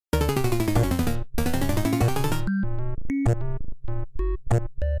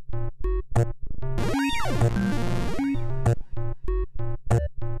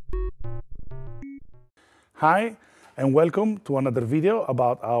Hi, and welcome to another video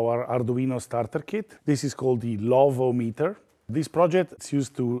about our Arduino Starter Kit. This is called the thermometer. This project is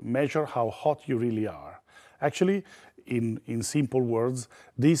used to measure how hot you really are. Actually, in simple words,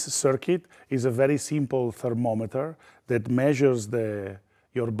 this circuit is a very simple thermometer that measures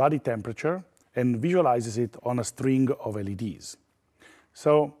your body temperature and visualizes it on a string of LEDs.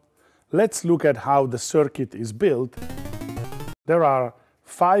 So let's look at how the circuit is built. There are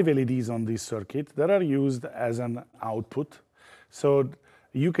 5 LEDs on this circuit that are used as an output. So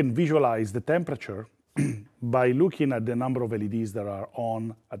you can visualize the temperature by looking at the number of LEDs that are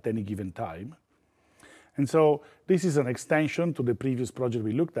on at any given time. And so this is an extension to the previous project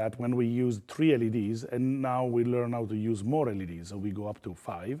we looked at when we used 3 LEDs, and now we learn how to use more LEDs, so we go up to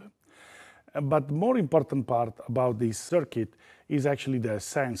 5. But the more important part about this circuit is actually the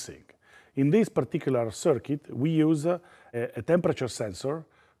sensing. In this particular circuit, we use a temperature sensor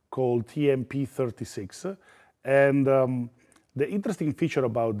called TMP36. And the interesting feature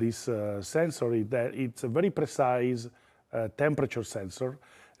about this sensor is that it's a very precise temperature sensor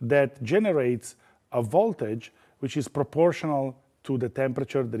that generates a voltage which is proportional to the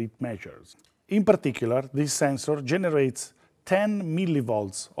temperature that it measures. In particular, this sensor generates 10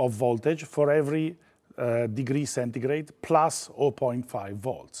 millivolts of voltage for every degree centigrade plus 0.5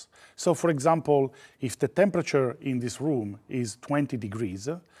 volts. So for example, if the temperature in this room is 20 degrees,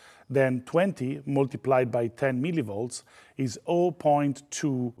 then 20 multiplied by 10 millivolts is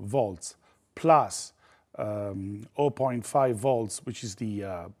 0.2 volts plus 0.5 volts, which is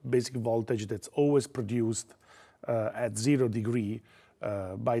the basic voltage that's always produced at 0 degree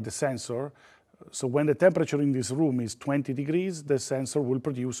by the sensor. So when the temperature in this room is 20 degrees, the sensor will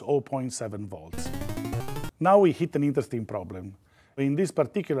produce 0.7 volts. Now we hit an interesting problem. In this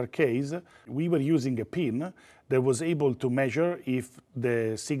particular case, we were using a pin that was able to measure if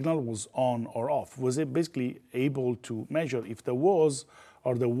the signal was on or off. Was it basically able to measure if there was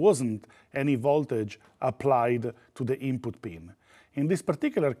or there wasn't any voltage applied to the input pin. In this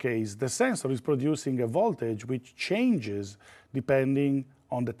particular case, the sensor is producing a voltage which changes depending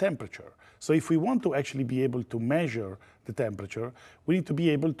on the temperature. So if we want to actually be able to measure the temperature, we need to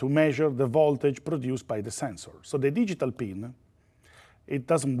be able to measure the voltage produced by the sensor. So the digital pin, it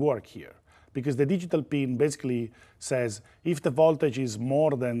doesn't work here, because the digital pin basically says if the voltage is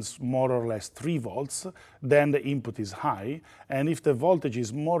more or less 3 volts, then the input is high, and if the voltage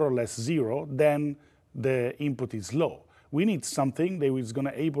is more or less 0, then the input is low. We need something that is going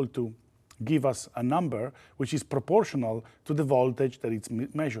to be able to give us a number which is proportional to the voltage that it's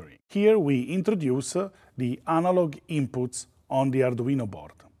measuring. Here we introduce the analog inputs on the Arduino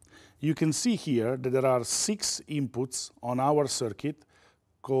board. You can see here that there are 6 inputs on our circuit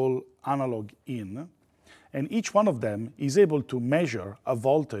called analog in, and each one of them is able to measure a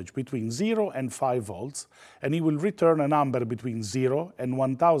voltage between 0 and 5 volts, and it will return a number between 0 and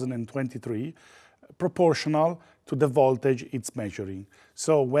 1023 proportional to the voltage it's measuring.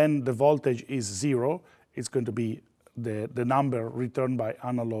 So when the voltage is 0, it's going to be the number returned by the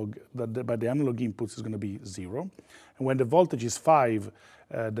analog inputs is going to be 0. And when the voltage is 5,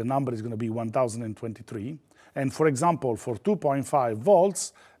 the number is going to be 1023. And for example, for 2.5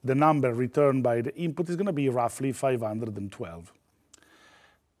 volts, the number returned by the input is going to be roughly 512.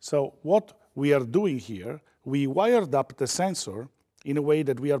 So what we are doing here, we wired up the sensor in a way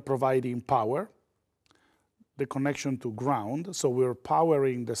that we are providing power, the connection to ground, so we're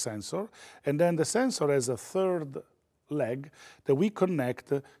powering the sensor, and then the sensor has a third leg that we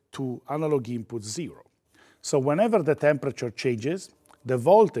connect to analog input 0. So whenever the temperature changes, the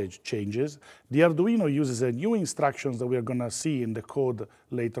voltage changes, the Arduino uses a new instructions that we're going to see in the code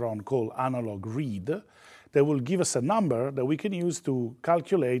later on called analog read that will give us a number that we can use to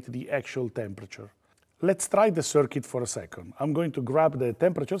calculate the actual temperature. Let's try the circuit for a second. I'm going to grab the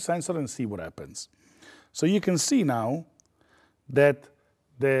temperature sensor and see what happens. So you can see now that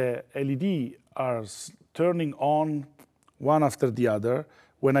the LED are turning on one after the other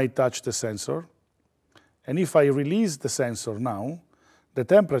when I touch the sensor. And if I release the sensor now, the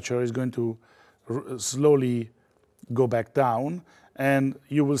temperature is going to slowly go back down, and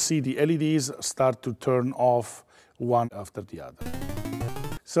you will see the LEDs start to turn off one after the other.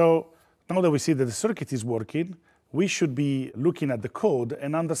 So now that we see that the circuit is working, we should be looking at the code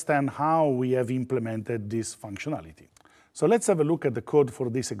and understand how we have implemented this functionality. So let's have a look at the code for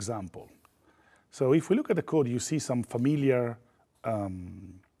this example. So if we look at the code, you see some familiar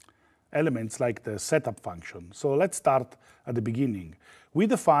elements like the setup function. So let's start at the beginning. We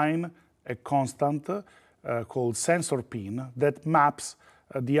define a constant called sensor pin that maps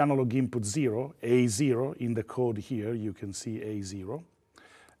the analog input 0, A0, in the code here, you can see A0.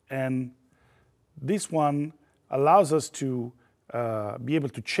 And This one allows us to be able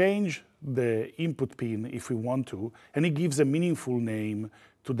to change the input pin if we want to, and it gives a meaningful name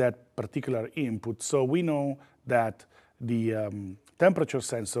to that particular input, so we know that the temperature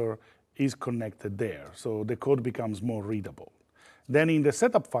sensor is connected there, so the code becomes more readable. Then in the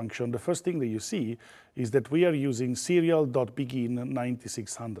setup function, the first thing that you see is that we are using serial.begin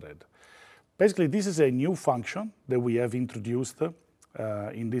 9600. Basically, this is a new function that we have introduced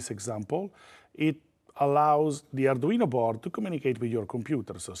in this example. It allows the Arduino board to communicate with your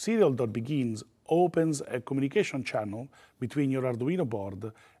computer. So serial.begins opens a communication channel between your Arduino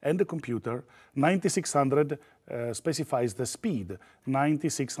board and the computer. 9600 specifies the speed,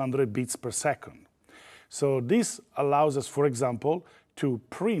 9600 bits per second. So this allows us, for example, to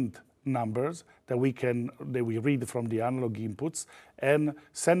print numbers that we read from the analog inputs and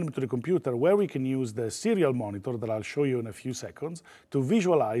send them to the computer, where we can use the serial monitor that I'll show you in a few seconds to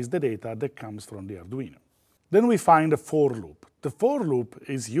visualize the data that comes from the Arduino. Then we find a for loop. The for loop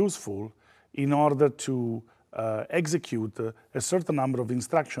is useful in order to execute a certain number of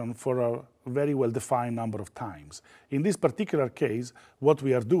instructions for a very well-defined number of times. In this particular case, what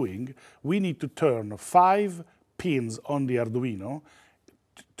we are doing, we need to turn 5 pins on the Arduino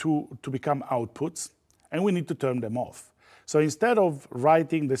to become outputs, and we need to turn them off. So instead of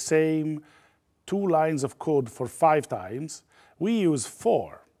writing the same 2 lines of code for 5 times, we use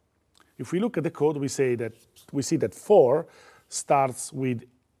 4. If we look at the code, we see that 4 starts with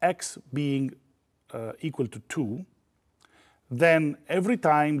x being equal to 2. Then every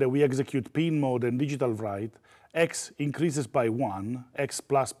time that we execute pin mode and digital write, x increases by 1. X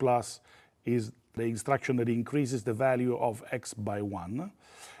plus plus is the instruction that increases the value of x by 1.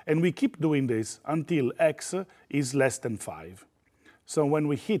 And we keep doing this until x is less than 5. So when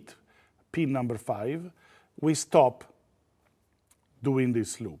we hit pin number 5, we stop doing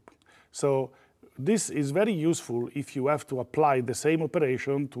this loop. So this is very useful if you have to apply the same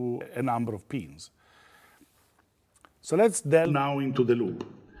operation to a number of pins. So let's delve now into the loop.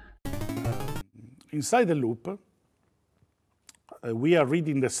 Inside the loop, we are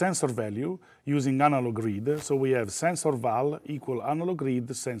reading the sensor value using analog read. So we have sensor val equal analog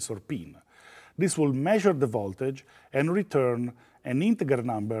read sensor pin. This will measure the voltage and return an integer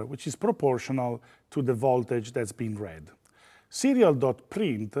number which is proportional to the voltage that's been read.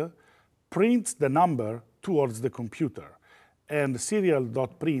 Serial.print prints the number towards the computer, and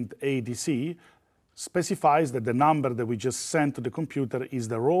serial.print ADC specifies that the number that we just sent to the computer is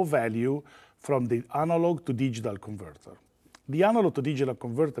the raw value from the analog to digital converter. The analog to digital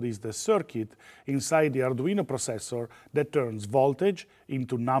converter is the circuit inside the Arduino processor that turns voltage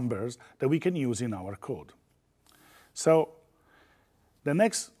into numbers that we can use in our code. So the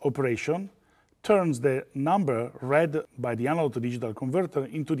next operation turns the number read by the analog to digital converter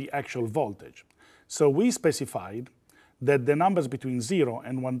into the actual voltage. So we specified that the numbers between 0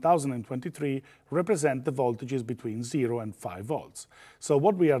 and 1023 represent the voltages between 0 and 5 volts. So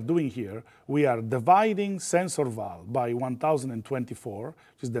what we are doing here, we are dividing sensor val by 1024,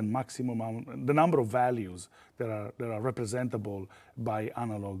 which is the maximum, the number of values that are representable by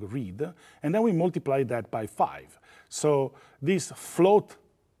analog read, and then we multiply that by 5. So this float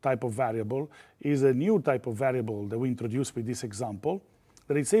type of variable is a new type of variable that we introduced with this example,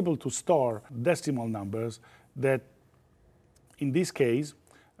 that is able to store decimal numbers that, in this case,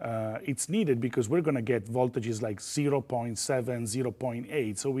 it's needed because we're going to get voltages like 0.7,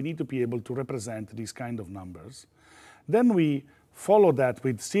 0.8, so we need to be able to represent these kind of numbers. Then we follow that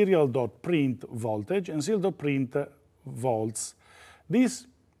with serial.print voltage and serial.print volts. This,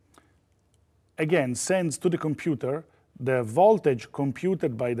 again, sends to the computer the voltage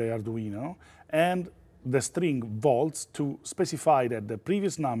computed by the Arduino and the string volts to specify that the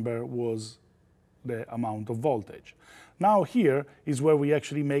previous number was the amount of voltage. Now here is where we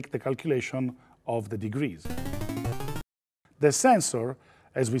actually make the calculation of the degrees. The sensor,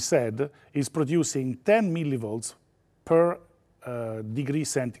 as we said, is producing 10 millivolts per degree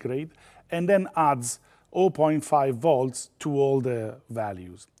centigrade and then adds 0.5 volts to all the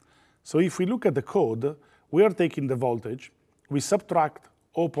values. So if we look at the code, we are taking the voltage, we subtract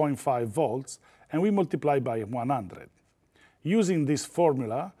 0.5 volts, and we multiply by 100. Using this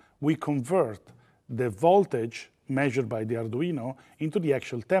formula, we convert the voltage measured by the Arduino into the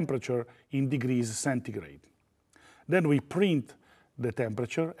actual temperature in degrees centigrade. Then we print the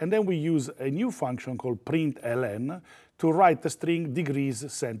temperature, and then we use a new function called println to write the string degrees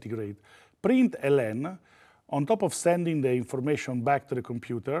centigrade. Println, on top of sending the information back to the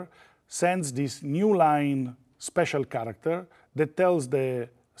computer, sends this new line special character that tells the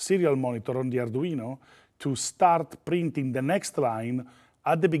serial monitor on the Arduino to start printing the next line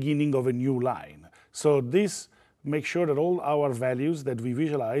at the beginning of a new line. So this makes sure that all our values that we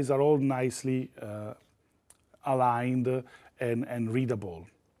visualize are all nicely aligned and readable.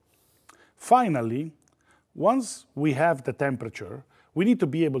 Finally, once we have the temperature, we need to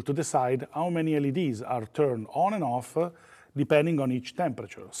be able to decide how many LEDs are turned on and off depending on each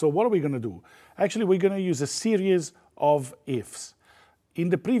temperature. So what are we going to do? Actually, we're going to use a series of ifs. In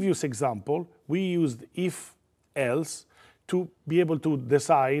the previous example, we used if-else to be able to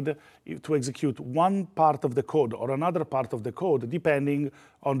decide to execute one part of the code or another part of the code depending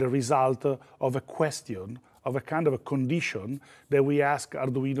on the result of a question, of a kind of a condition that we ask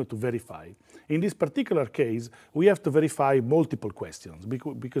Arduino to verify. In this particular case, we have to verify multiple questions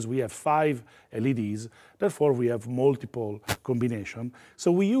because we have 5 LEDs, therefore we have multiple combinations.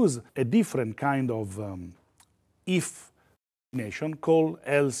 So we use a different kind of if combination called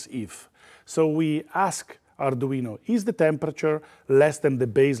else if. So we ask Arduino, is the temperature less than the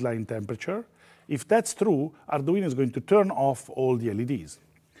baseline temperature? If that's true, Arduino is going to turn off all the LEDs.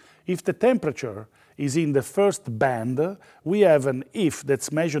 If the temperature is in the first band, we have an if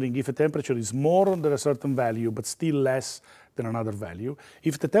that's measuring if a temperature is more than a certain value but still less than another value.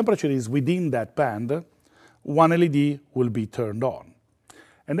 If the temperature is within that band, one LED will be turned on.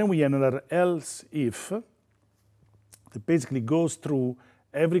 And then we have another else if that basically goes through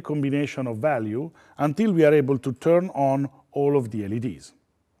every combination of value until we are able to turn on all of the LEDs.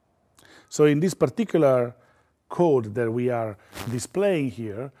 So in this particular code that we are displaying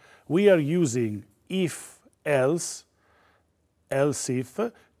here, we are using if-else, else-if,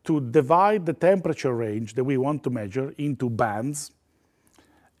 to divide the temperature range that we want to measure into bands.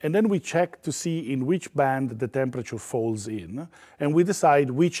 And then we check to see in which band the temperature falls in. And we decide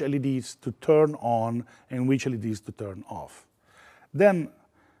which LEDs to turn on and which LEDs to turn off. Then,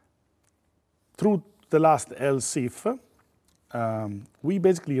 through the last else-if, we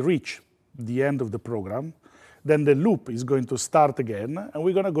basically reach the end of the program. Then the loop is going to start again, and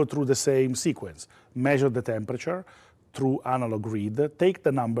we're going to go through the same sequence. Measure the temperature through analog read, take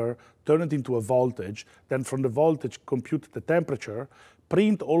the number, turn it into a voltage, then from the voltage compute the temperature,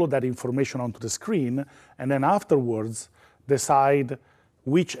 print all of that information onto the screen, and then afterwards decide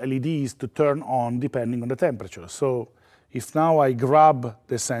which LEDs to turn on depending on the temperature. So if now I grab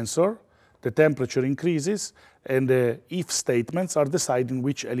the sensor, the temperature increases, and the if statements are deciding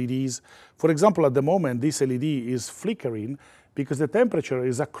which LEDs. For example, at the moment, this LED is flickering because the temperature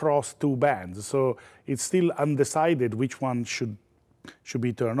is across 2 bands. So it's still undecided which one should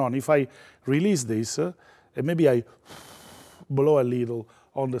be turned on. If I release this, and maybe I blow a little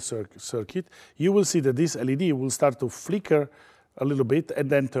on the circuit, you will see that this LED will start to flicker a little bit and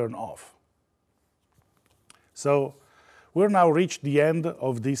then turn off. So we're now reached the end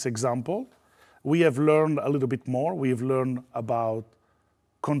of this example. We have learned a little bit more. We've learned about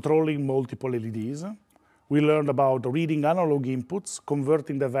controlling multiple LEDs. We learned about reading analog inputs,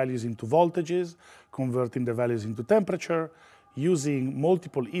 converting the values into voltages, converting the values into temperature, using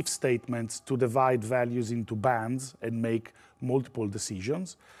multiple if statements to divide values into bands and make multiple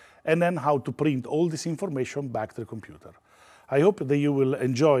decisions, and then how to print all this information back to the computer. I hope that you will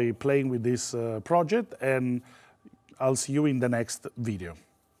enjoy playing with this project, and I'll see you in the next video.